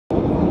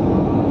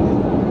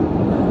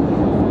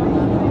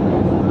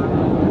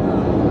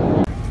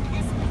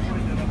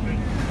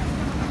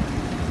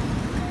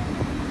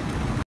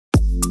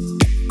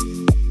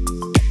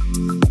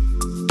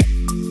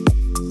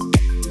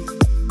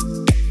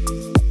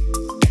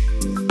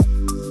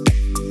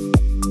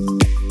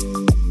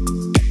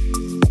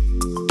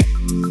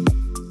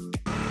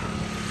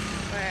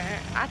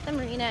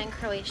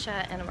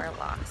Croatia and we're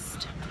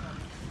lost.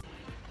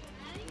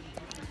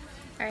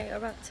 Alright, we're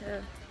about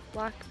to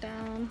walk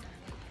down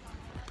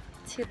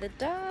to the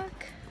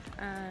dock.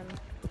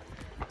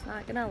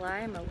 Not gonna lie,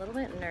 I'm a little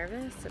bit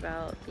nervous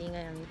about being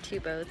in 2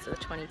 boats with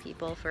 20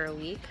 people for a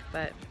week,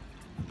 but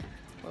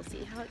we'll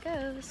see how it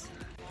goes.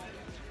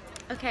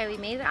 Okay, we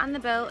made it on the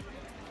boat.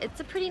 It's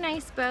a pretty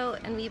nice boat,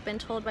 and we've been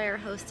told by our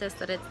hostess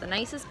that it's the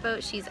nicest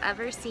boat she's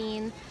ever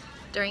seen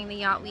during the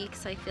yacht week,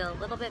 so I feel a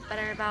little bit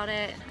better about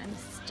it. I'm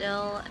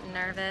still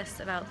nervous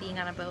about being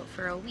on a boat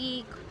for a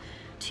week,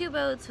 2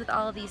 boats with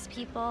all of these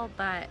people,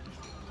 but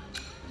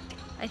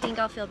I think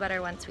I'll feel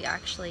better once we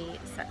actually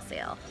set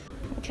sail.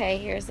 Okay,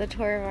 here's the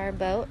tour of our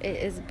boat.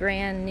 It is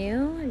brand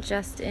new,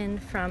 just in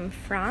from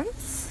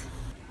France.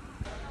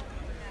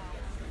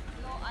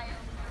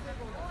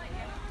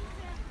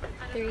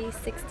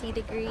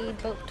 360-degree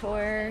boat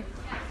tour,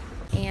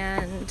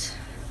 and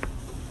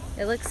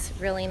it looks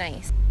really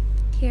nice.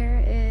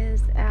 Here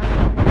is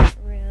our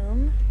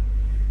room.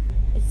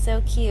 It's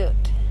so cute.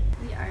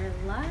 We are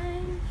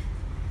live.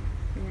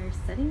 We are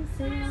setting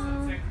sail.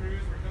 Sunset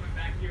cruise. We're coming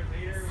back here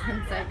later.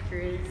 Sunset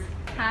cruise.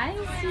 Hi,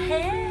 Steve.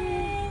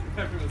 Hey.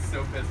 Everyone's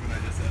so pissed when I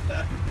just said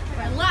that.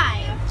 We're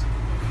live.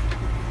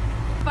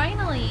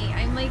 Finally,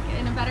 I'm like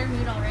in a better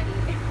mood already.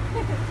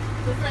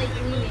 Just like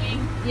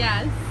leaving.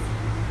 Yes.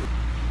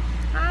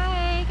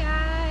 Hi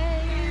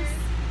guys.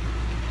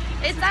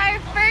 It's our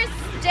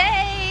first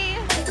day.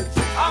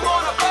 I'm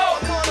on a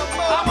boat.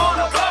 I'm on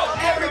a boat.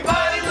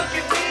 Everybody look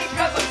at me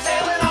because I'm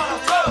sailing on a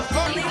boat.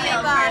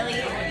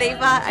 They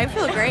bought, I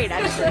feel great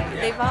actually.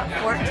 They bought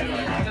 14.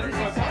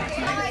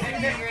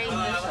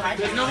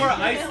 There's no more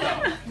ice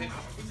though.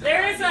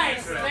 There is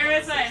ice. There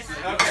is ice.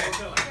 Okay.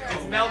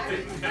 It's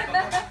melted.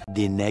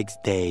 The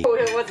next day.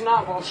 It was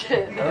not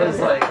bullshit. I was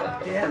like,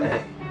 damn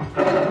it.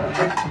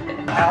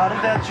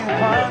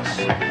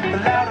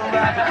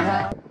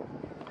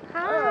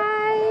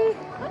 Hi.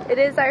 It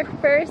is our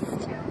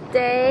first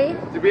day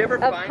Did we ever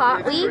of find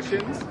Hot these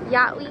Week, cushions?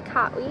 Yacht Week,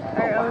 Hot Week,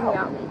 our own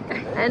Yacht Week.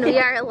 And we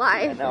are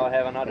live. Now I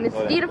have another. And it's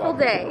a beautiful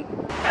day.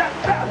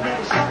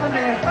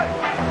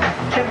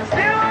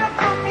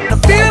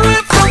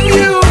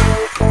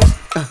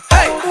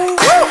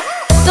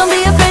 Don't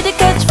be afraid to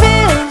catch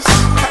feels.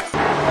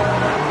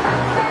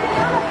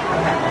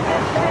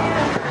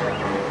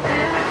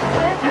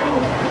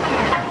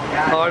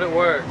 Hard at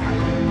work.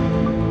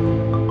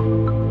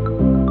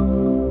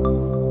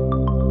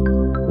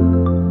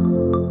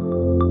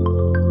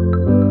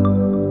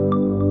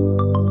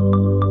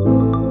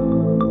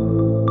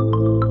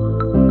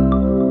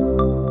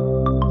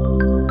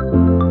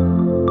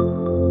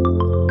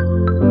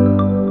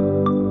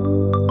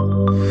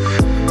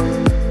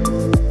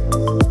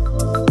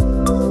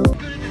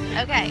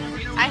 Okay,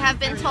 I have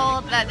been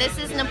told that this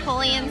is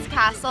Napoleon's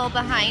castle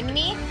behind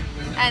me,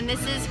 and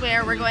this is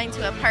where we're going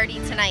to a party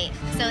tonight.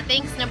 So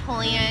thanks,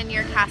 Napoleon,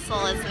 your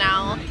castle is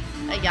now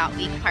a Yacht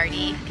Week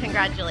party.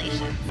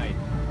 Congratulations.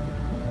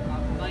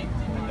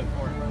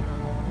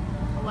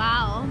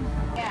 Wow.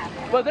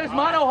 But there's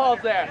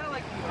monohulls there.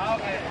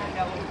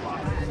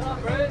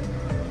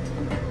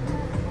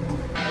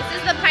 This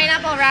is the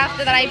pineapple raft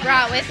that I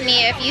brought with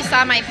me if you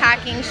saw my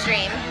packing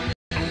stream.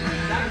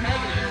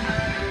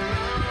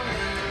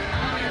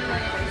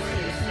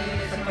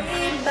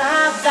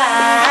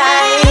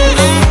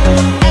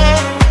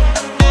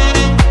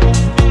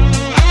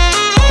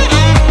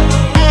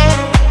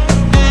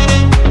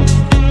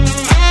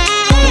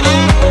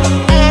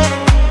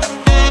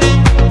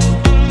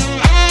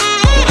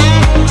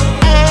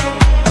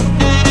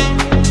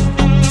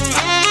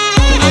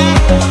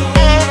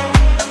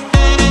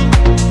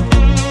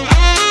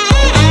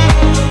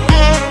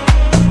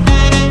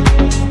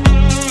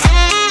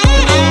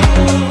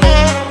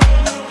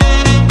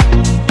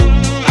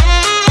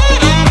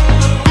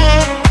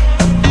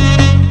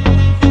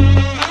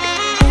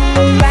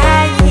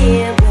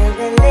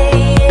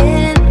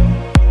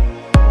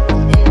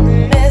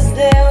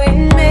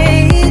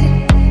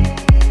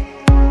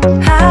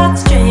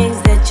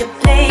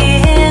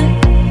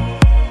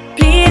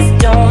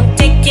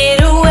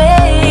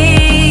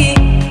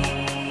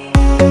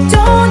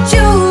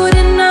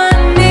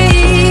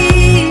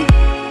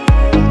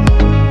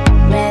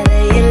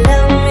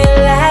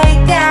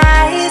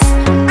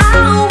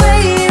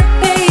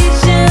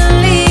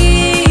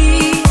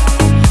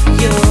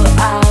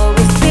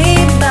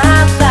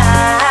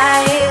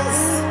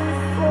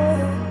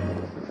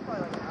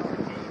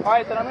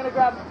 Alright, then I'm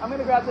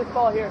gonna grab this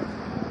ball here.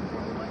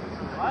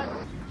 What?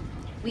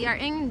 We are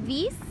in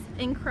Hvar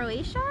in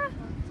Croatia.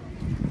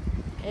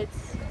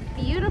 It's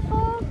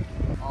beautiful.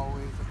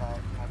 Always about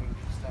having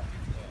stuff,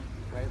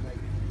 right? Like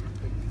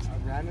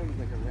a random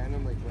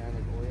brand like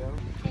Oreo.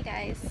 Hey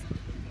guys.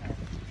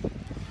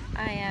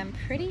 I am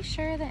pretty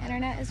sure the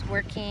internet is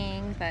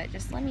working, but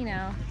just let me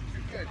know.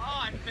 Oh,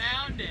 I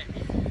found it.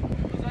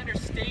 It was under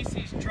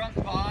Stacy's drunk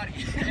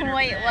body.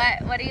 Wait,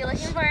 what? What are you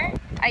looking for?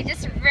 I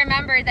just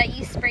remembered that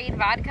you sprayed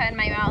vodka in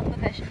my mouth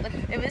with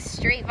it was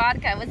straight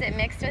vodka. Was it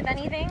mixed with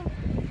anything?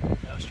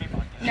 No, straight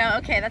vodka. No,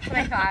 okay, that's what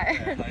I thought.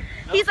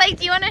 He's like,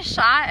 do you want a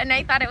shot? And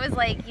I thought it was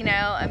like, you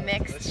know, a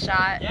mixed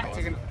shot. You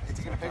taking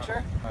a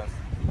picture?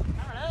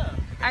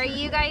 Are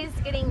you guys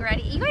getting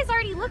ready? You guys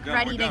already look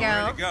ready to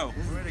go.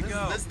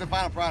 This is the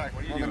final product.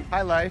 What are you doing?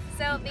 Hi, life.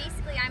 So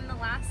basically, I'm the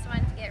last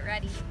one to get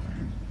ready.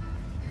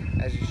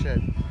 As you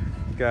should.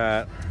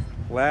 Got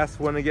last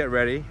one to get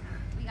ready.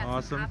 We got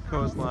Awesome some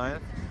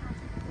coastline.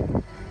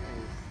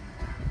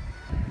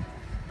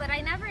 But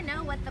I never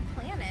know what the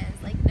plan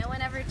is. Like, no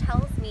one ever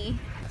tells me.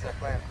 That's our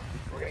plan.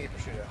 We're gonna eat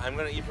prosciutto. I'm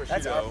gonna eat prosciutto.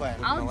 That's our plan.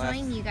 I'll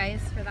join you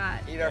guys for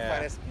that. Eat our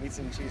finest meats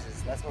and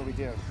cheeses. That's what we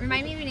do.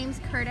 Remind me, your name's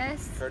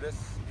Curtis. Curtis?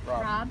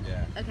 Rob?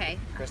 Yeah. Okay.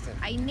 Kristin.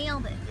 I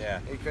nailed it.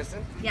 Yeah. Hey,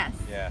 Kristin? Yes.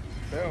 Yeah.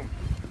 Boom.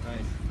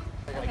 Nice.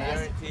 Okay. I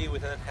guarantee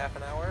within half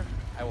an hour,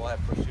 I will have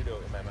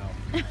prosciutto in my mouth.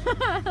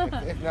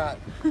 If not,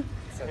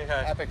 it's an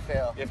epic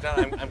fail. If not,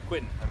 I'm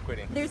quitting. I'm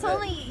quitting. There's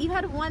only, you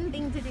had one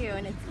thing to do,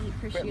 and it's eat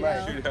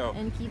prosciutto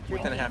and keep drinking.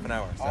 Within half an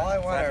hour. So All I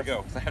want I have are to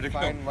go. I have to go.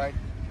 fine white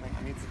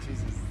meats and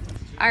cheeses.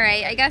 All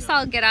right, I guess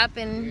I'll get up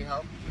Need and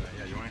help?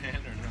 Yeah, you want a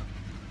hand or no?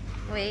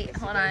 wait.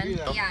 Hold on.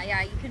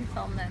 Yeah, you can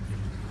film this.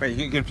 Wait,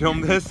 you can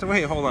film this?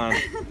 Wait, hold on.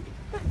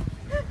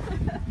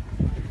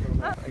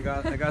 I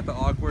got the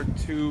awkward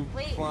tube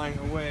flying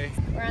away.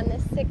 We're on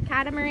this sick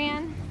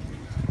catamaran.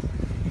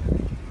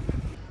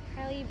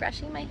 Carly, you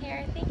brushing my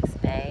hair? Thanks,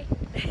 Faye.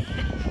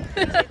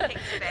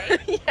 Thanks,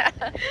 Faye? Yeah.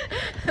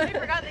 I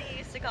forgot that you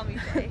used to call me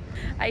Faye.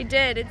 I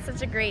did. It's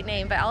such a great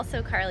name, but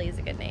also Carly is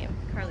a good name.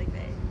 Carly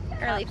Faye.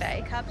 Carly Cups.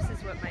 Faye. Cups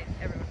is what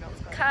everyone knows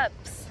called.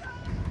 Cups.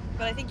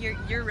 But I think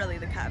you're really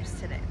the Cups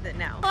today.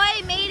 Now.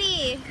 Ahoy,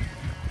 matey!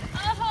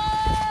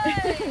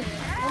 Ahoy!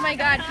 Oh my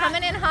God,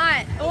 coming in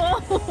hot.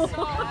 Oh.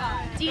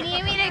 Do you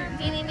need me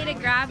to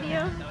grab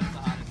you?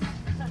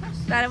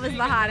 That it was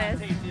the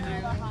hottest.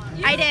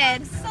 I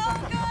did. So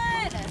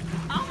good.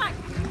 Oh my.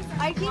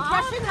 I keep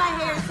brushing my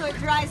hair so it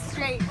dries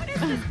straight. What is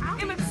this?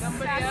 I'm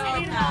obsessed.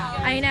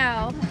 I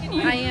know.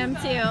 I am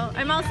too.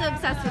 I'm also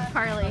obsessed with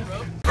Carly.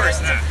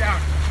 First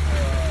down.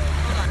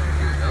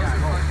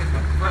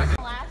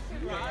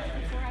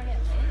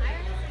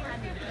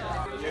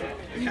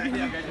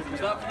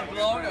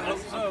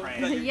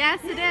 Yes,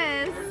 it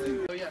is.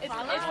 It's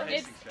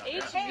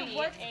HV.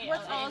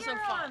 What's also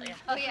fun?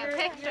 Oh yeah,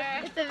 picture.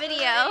 It's a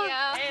video.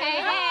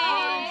 Hey.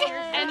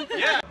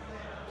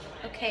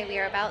 Okay, we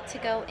are about to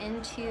go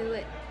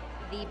into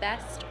the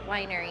best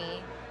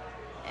winery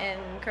in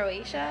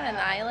Croatia, an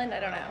island, I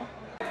don't know.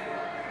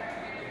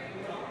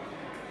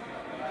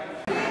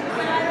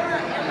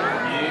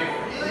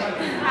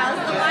 How's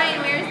the wine?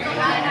 Where's the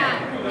wine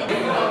at?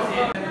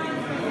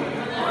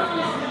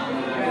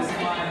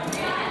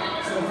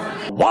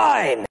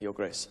 Wine! Your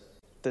Grace,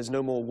 there's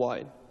no more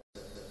wine.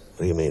 What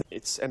do you mean?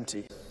 It's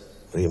empty.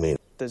 What do you mean?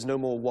 There's no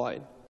more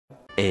wine.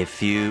 A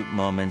few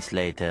moments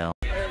later.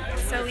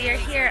 So we are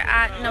here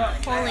at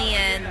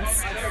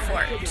Napoleon's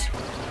fort.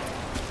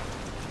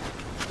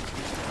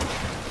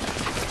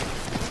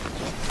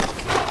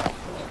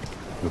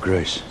 Your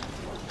Grace.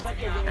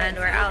 And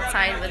we're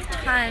outside with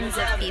tons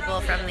of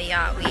people from the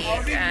yacht week,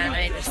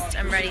 and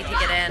I'm ready to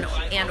get in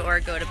and or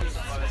go to.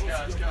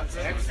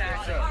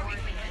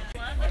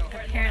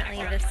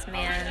 Apparently this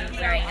man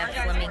wearing a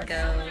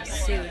flamingo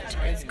suit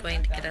is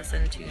going to get us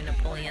into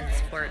Napoleon's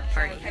fort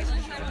party.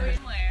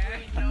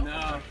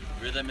 No.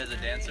 Rhythm is a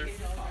dancer.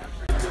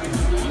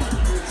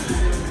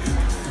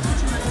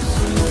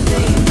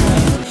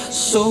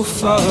 So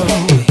far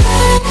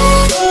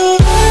away.